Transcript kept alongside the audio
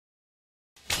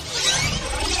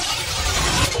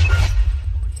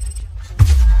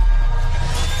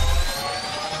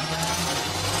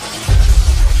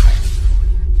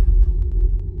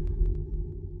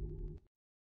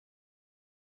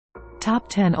Top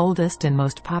 10 Oldest and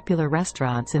Most Popular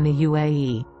Restaurants in the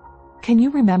UAE. Can you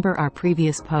remember our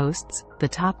previous posts, the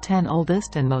top 10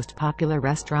 oldest and most popular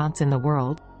restaurants in the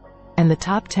world? And the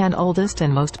top 10 oldest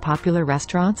and most popular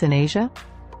restaurants in Asia?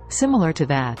 Similar to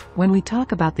that, when we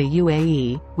talk about the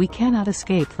UAE, we cannot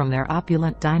escape from their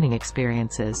opulent dining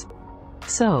experiences.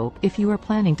 So, if you are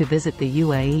planning to visit the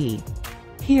UAE,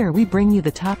 here we bring you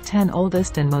the top 10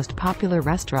 oldest and most popular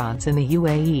restaurants in the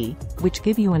UAE, which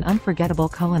give you an unforgettable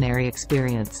culinary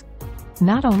experience.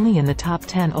 Not only in the top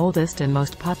 10 oldest and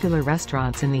most popular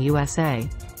restaurants in the USA,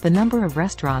 the number of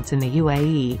restaurants in the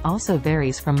UAE also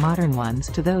varies from modern ones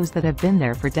to those that have been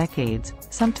there for decades,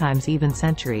 sometimes even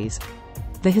centuries.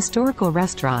 The historical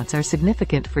restaurants are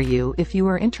significant for you if you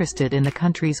are interested in the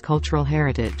country's cultural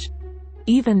heritage.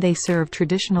 Even they serve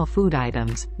traditional food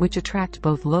items, which attract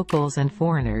both locals and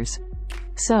foreigners.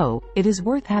 So, it is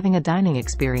worth having a dining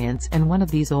experience in one of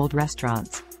these old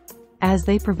restaurants, as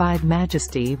they provide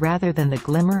majesty rather than the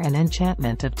glimmer and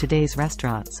enchantment of today's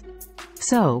restaurants.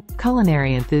 So,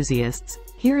 culinary enthusiasts,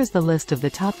 here is the list of the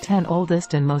top 10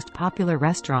 oldest and most popular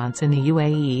restaurants in the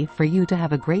UAE for you to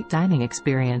have a great dining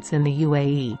experience in the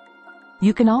UAE.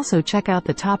 You can also check out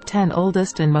the top 10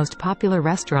 oldest and most popular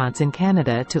restaurants in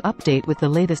Canada to update with the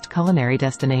latest culinary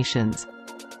destinations.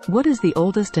 What is the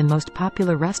oldest and most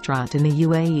popular restaurant in the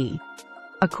UAE?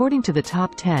 According to the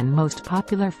top 10 most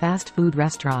popular fast food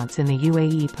restaurants in the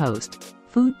UAE post,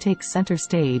 food takes center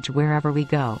stage wherever we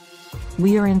go.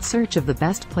 We are in search of the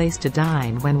best place to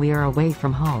dine when we are away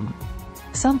from home.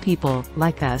 Some people,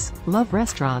 like us, love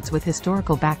restaurants with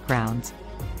historical backgrounds.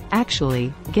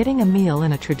 Actually, getting a meal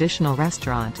in a traditional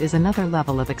restaurant is another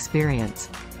level of experience.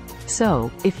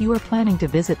 So, if you are planning to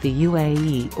visit the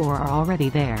UAE or are already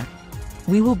there,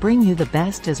 we will bring you the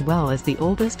best as well as the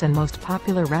oldest and most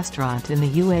popular restaurant in the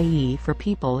UAE for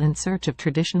people in search of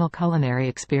traditional culinary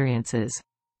experiences.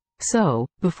 So,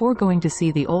 before going to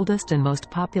see the oldest and most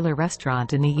popular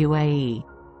restaurant in the UAE,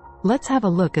 let's have a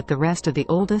look at the rest of the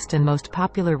oldest and most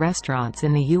popular restaurants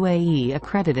in the UAE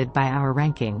accredited by our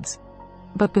rankings.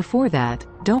 But before that,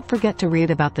 don't forget to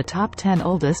read about the top 10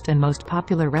 oldest and most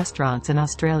popular restaurants in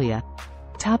Australia.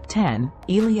 Top 10,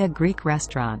 Elia Greek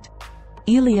Restaurant.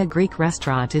 Elia Greek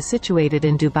Restaurant is situated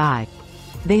in Dubai.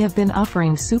 They have been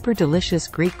offering super delicious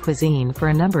Greek cuisine for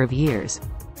a number of years.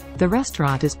 The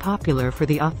restaurant is popular for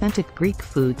the authentic Greek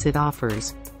foods it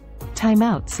offers. Time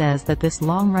Out says that this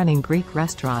long-running Greek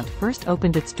restaurant first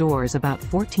opened its doors about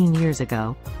 14 years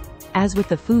ago. As with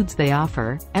the foods they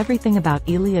offer, everything about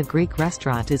Elia Greek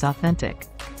Restaurant is authentic.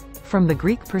 From the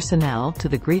Greek personnel to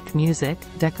the Greek music,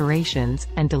 decorations,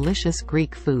 and delicious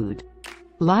Greek food.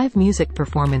 Live music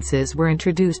performances were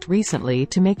introduced recently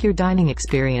to make your dining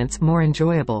experience more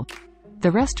enjoyable.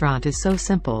 The restaurant is so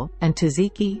simple, and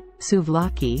tzatziki,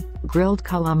 souvlaki, grilled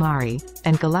calamari,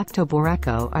 and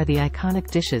galactoboreko are the iconic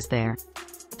dishes there.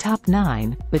 Top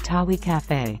 9, Betawi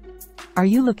Cafe. Are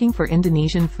you looking for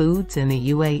Indonesian foods in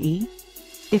the UAE?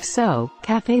 If so,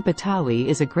 Cafe Betawi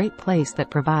is a great place that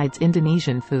provides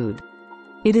Indonesian food.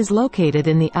 It is located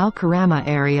in the Al Karama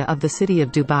area of the city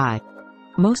of Dubai.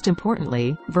 Most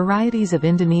importantly, varieties of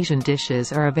Indonesian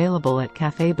dishes are available at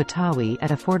Cafe Betawi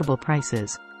at affordable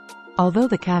prices. Although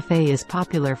the cafe is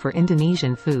popular for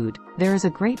Indonesian food, there is a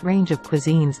great range of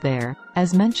cuisines there,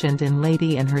 as mentioned in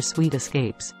Lady and Her Sweet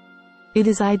Escapes. It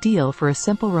is ideal for a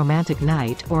simple romantic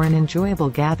night or an enjoyable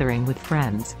gathering with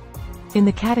friends. In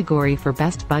the category for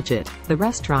Best Budget, the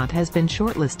restaurant has been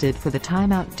shortlisted for the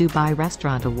Time Out Dubai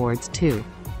Restaurant Awards too.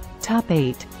 Top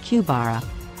 8, Kubara.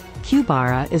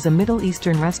 Kubara is a Middle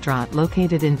Eastern restaurant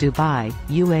located in Dubai,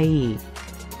 UAE.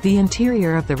 The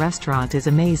interior of the restaurant is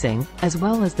amazing, as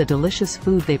well as the delicious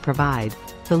food they provide.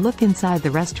 The look inside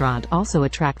the restaurant also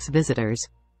attracts visitors.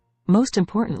 Most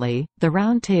importantly, the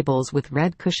round tables with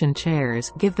red cushioned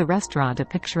chairs give the restaurant a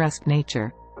picturesque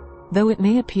nature. Though it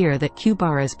may appear that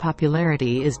Kubara's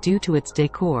popularity is due to its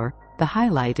decor, the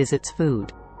highlight is its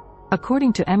food.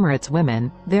 According to Emirates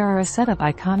Women, there are a set of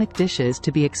iconic dishes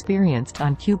to be experienced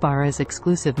on Kubara's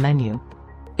exclusive menu.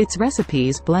 Its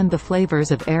recipes blend the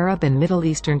flavors of Arab and Middle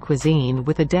Eastern cuisine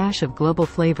with a dash of global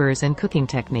flavors and cooking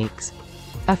techniques.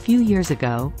 A few years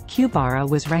ago, Kubara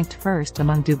was ranked first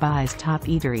among Dubai's top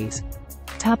eateries.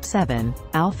 Top 7,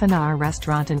 Al Fanar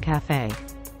Restaurant and Cafe.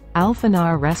 Al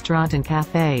Fanar Restaurant and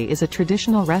Cafe is a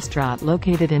traditional restaurant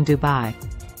located in Dubai.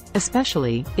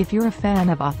 Especially, if you're a fan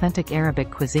of authentic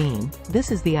Arabic cuisine,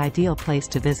 this is the ideal place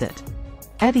to visit.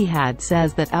 Etihad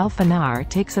says that Al Fanar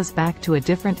takes us back to a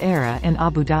different era in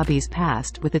Abu Dhabi's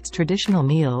past with its traditional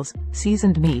meals,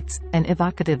 seasoned meats, and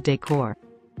evocative decor.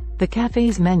 The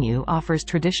cafe's menu offers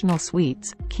traditional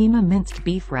sweets, keema minced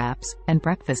beef wraps, and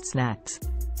breakfast snacks.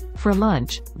 For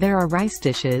lunch, there are rice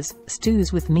dishes,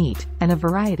 stews with meat, and a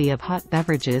variety of hot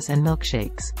beverages and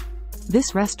milkshakes.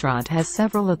 This restaurant has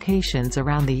several locations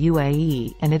around the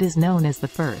UAE, and it is known as the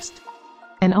first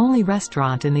and only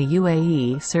restaurant in the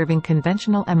UAE serving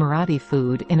conventional Emirati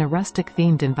food in a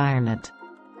rustic-themed environment.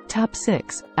 Top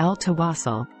 6. Al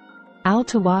Tawassul. Al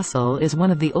Tawassul is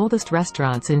one of the oldest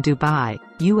restaurants in Dubai,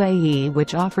 UAE,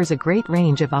 which offers a great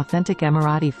range of authentic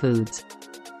Emirati foods.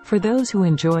 For those who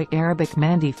enjoy Arabic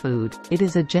mandi food, it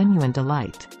is a genuine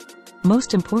delight.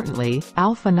 Most importantly,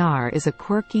 Al Fanar is a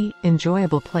quirky,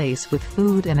 enjoyable place with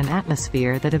food and an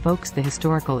atmosphere that evokes the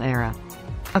historical era.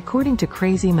 According to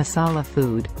Crazy Masala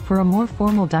Food, for a more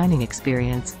formal dining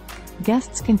experience,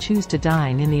 guests can choose to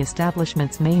dine in the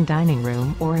establishment's main dining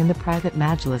room or in the private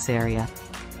majlis area.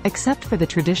 Except for the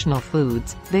traditional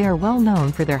foods, they are well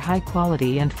known for their high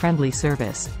quality and friendly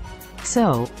service.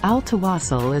 So, Al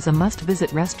Tawassul is a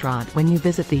must-visit restaurant when you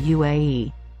visit the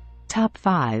UAE. Top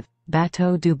 5.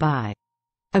 Bateau Dubai.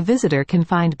 A visitor can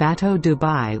find Bateau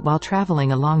Dubai while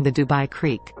traveling along the Dubai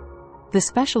Creek. The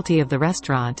specialty of the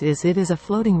restaurant is it is a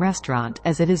floating restaurant,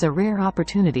 as it is a rare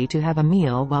opportunity to have a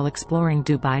meal while exploring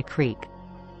Dubai Creek.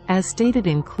 As stated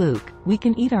in Klook, we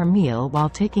can eat our meal while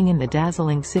taking in the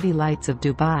dazzling city lights of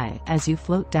Dubai as you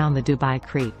float down the Dubai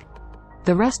Creek.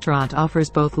 The restaurant offers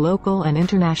both local and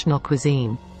international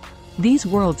cuisine. These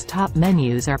world's top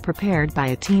menus are prepared by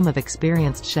a team of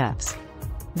experienced chefs.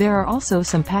 There are also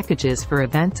some packages for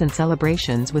events and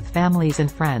celebrations with families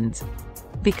and friends.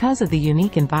 Because of the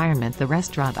unique environment the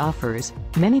restaurant offers,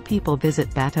 many people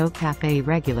visit Bateau Cafe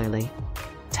regularly.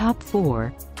 Top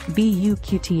 4.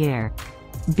 BUQTR.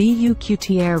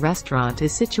 BUQTR restaurant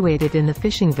is situated in the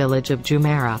fishing village of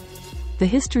Jumeirah. The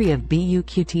history of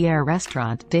BUQTR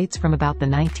restaurant dates from about the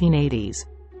 1980s.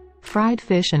 Fried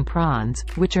fish and prawns,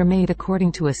 which are made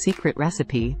according to a secret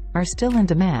recipe, are still in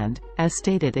demand, as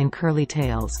stated in Curly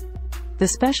Tales. The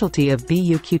specialty of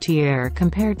BUQTR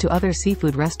compared to other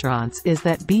seafood restaurants is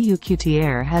that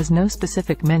BUQTR has no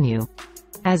specific menu.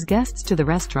 As guests to the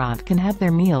restaurant can have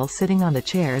their meal sitting on the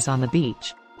chairs on the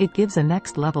beach, it gives a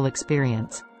next-level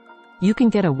experience. You can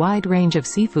get a wide range of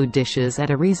seafood dishes at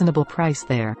a reasonable price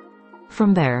there.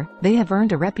 From there, they have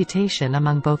earned a reputation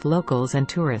among both locals and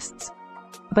tourists.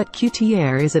 But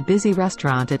QTR is a busy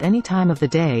restaurant at any time of the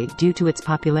day due to its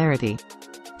popularity.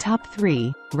 Top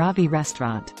 3. Ravi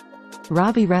Restaurant.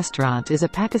 Ravi Restaurant is a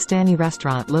Pakistani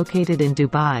restaurant located in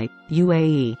Dubai,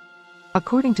 UAE.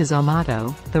 According to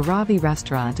Zomato, the Ravi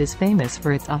Restaurant is famous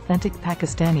for its authentic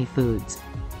Pakistani foods.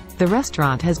 The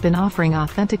restaurant has been offering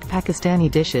authentic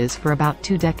Pakistani dishes for about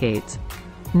 2 decades.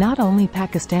 Not only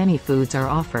Pakistani foods are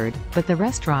offered, but the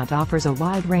restaurant offers a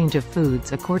wide range of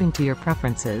foods according to your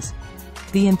preferences.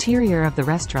 The interior of the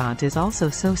restaurant is also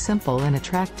so simple and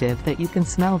attractive that you can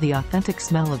smell the authentic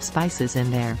smell of spices in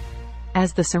there.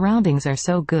 As the surroundings are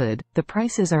so good, the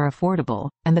prices are affordable,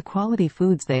 and the quality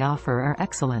foods they offer are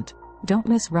excellent. Don't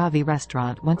miss Ravi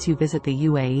Restaurant once you visit the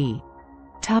UAE.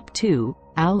 Top 2.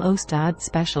 Al Ostad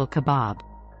Special Kebab.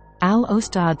 Al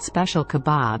Ostad Special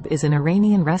Kebab is an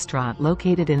Iranian restaurant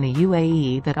located in the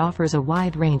UAE that offers a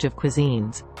wide range of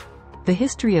cuisines. The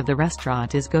history of the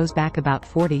restaurant goes back about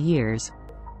 40 years.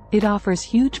 It offers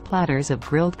huge platters of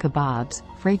grilled kebabs,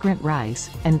 fragrant rice,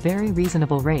 and very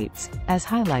reasonable rates, as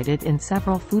highlighted in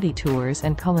several foodie tours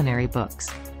and culinary books.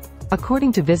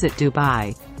 According to Visit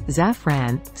Dubai,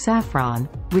 saffron,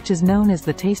 which is known as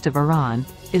the taste of Iran,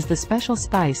 is the special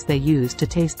spice they use to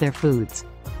taste their foods.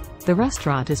 The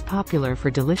restaurant is popular for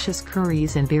delicious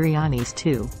curries and biryanis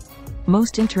too.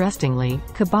 Most interestingly,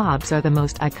 kebabs are the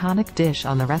most iconic dish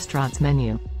on the restaurant's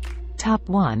menu. Top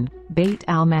 1. Bait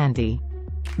Al Mandi.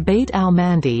 Bait Al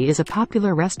Mandi is a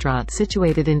popular restaurant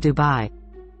situated in Dubai.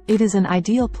 It is an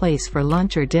ideal place for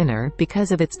lunch or dinner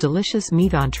because of its delicious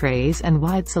meat entrees and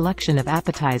wide selection of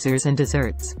appetizers and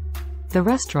desserts. The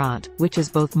restaurant, which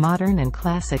is both modern and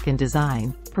classic in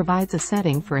design, provides a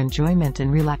setting for enjoyment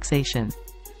and relaxation.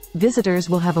 Visitors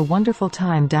will have a wonderful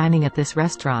time dining at this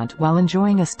restaurant while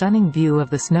enjoying a stunning view of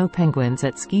the snow penguins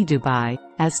at Ski Dubai,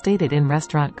 as stated in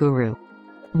Restaurant Guru.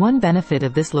 One benefit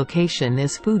of this location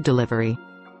is food delivery.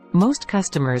 Most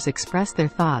customers express their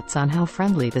thoughts on how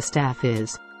friendly the staff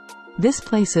is. This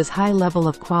place's high level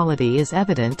of quality is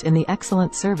evident in the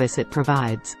excellent service it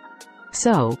provides.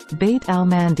 So, Bait Al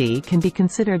Mandi can be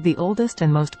considered the oldest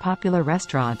and most popular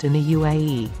restaurant in the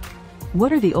UAE.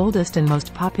 What are the oldest and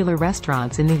most popular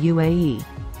restaurants in the UAE?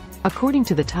 According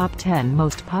to the top 10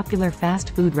 most popular fast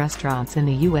food restaurants in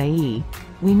the UAE,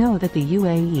 we know that the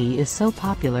UAE is so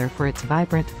popular for its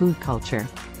vibrant food culture.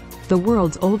 The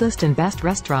world's oldest and best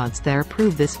restaurants there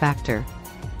prove this factor.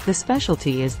 The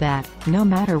specialty is that, no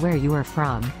matter where you are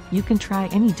from, you can try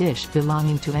any dish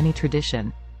belonging to any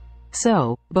tradition.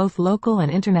 So, both local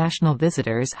and international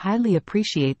visitors highly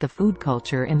appreciate the food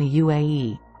culture in the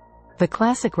UAE. The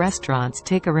classic restaurants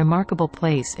take a remarkable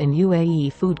place in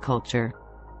UAE food culture.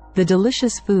 The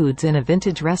delicious foods in a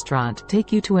vintage restaurant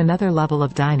take you to another level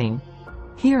of dining.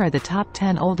 Here are the top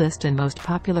 10 oldest and most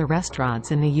popular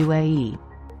restaurants in the UAE.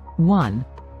 1.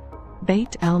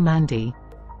 Bait El Mandi.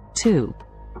 2.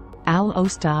 Al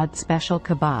Ostad Special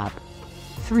Kebab.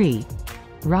 3.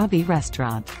 Ravi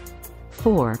Restaurant.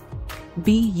 4.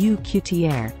 BU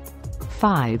Qtier.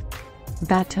 5.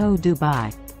 Bateau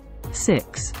Dubai.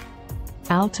 6.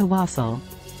 Al Tawassul.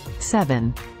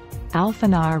 7. Al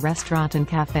Fanar Restaurant and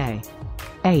Cafe.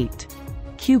 8.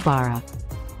 Kubara.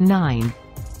 9.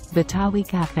 Batawi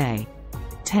Cafe.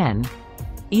 10.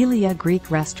 Elia Greek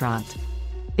Restaurant.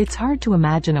 It's hard to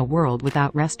imagine a world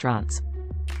without restaurants.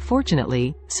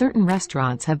 Fortunately, certain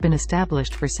restaurants have been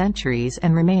established for centuries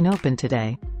and remain open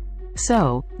today.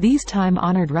 So, these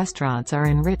time-honored restaurants are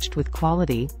enriched with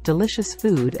quality, delicious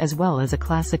food as well as a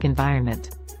classic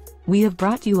environment. We have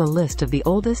brought you a list of the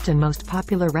oldest and most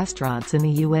popular restaurants in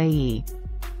the UAE.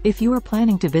 If you are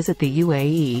planning to visit the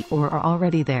UAE or are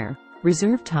already there,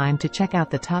 reserve time to check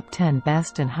out the top 10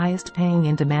 best and highest paying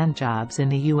in-demand jobs in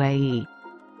the UAE.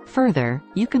 Further,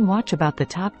 you can watch about the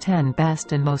top 10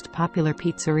 best and most popular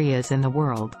pizzerias in the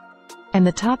world, and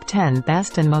the top 10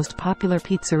 best and most popular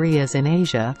pizzerias in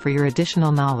Asia for your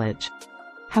additional knowledge.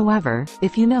 However,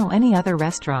 if you know any other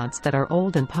restaurants that are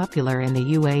old and popular in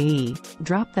the UAE,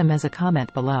 drop them as a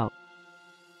comment below.